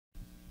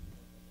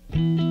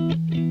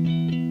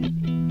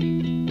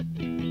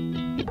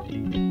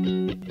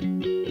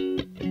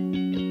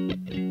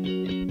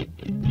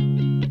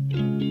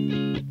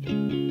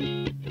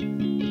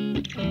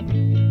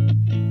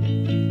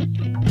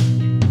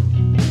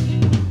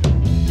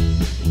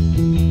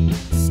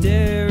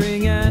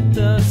Staring at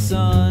the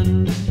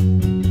sun,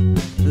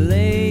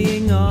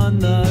 laying on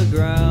the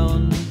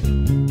ground,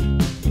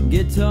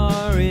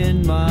 guitar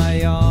in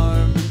my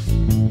arms,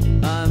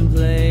 I'm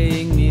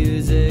playing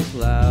music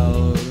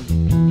loud,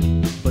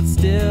 but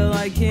still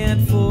I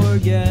can't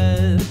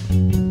forget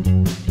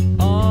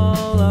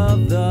all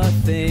of the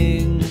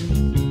things,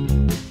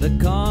 the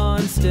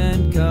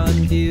constant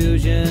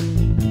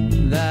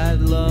confusion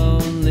that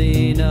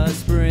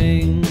loneliness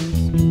brings.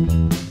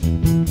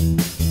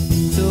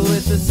 So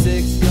with a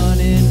six-gun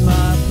in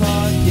my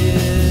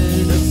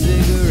pocket, a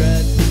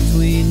cigarette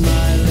between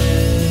my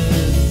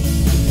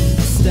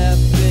lips, step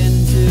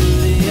into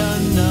the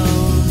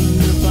unknown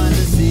to find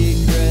the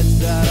secrets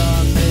that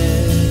are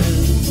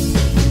missed,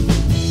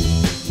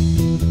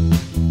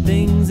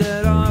 things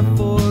that are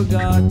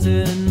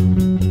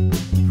forgotten,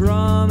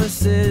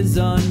 promises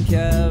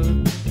unkept,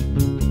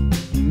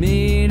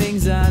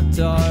 meanings that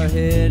are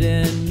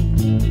hidden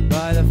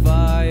by the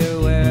fire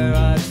where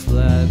I've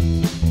slept,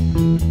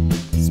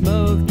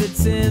 smoke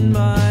that's in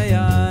my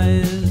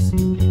eyes,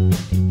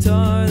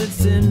 tar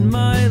that's in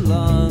my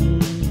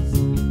lungs.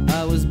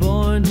 I was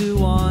born to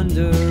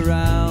wander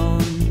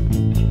around,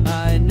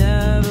 I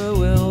never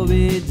will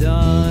be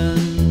done.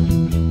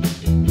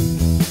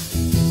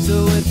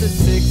 So with the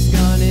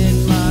six-gun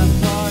in my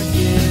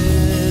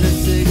pocket, a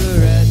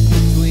cigarette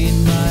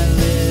between my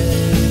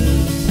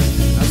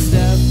lips, I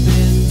step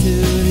into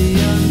the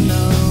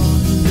unknown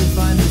to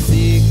find the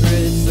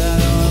secrets that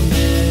are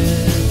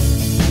missed.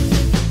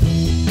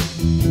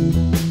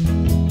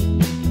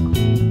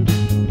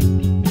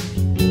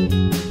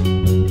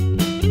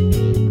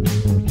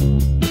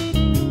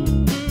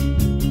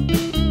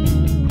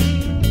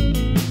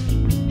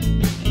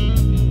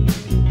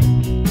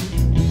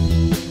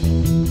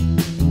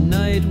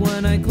 Night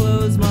when I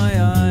close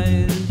my eyes,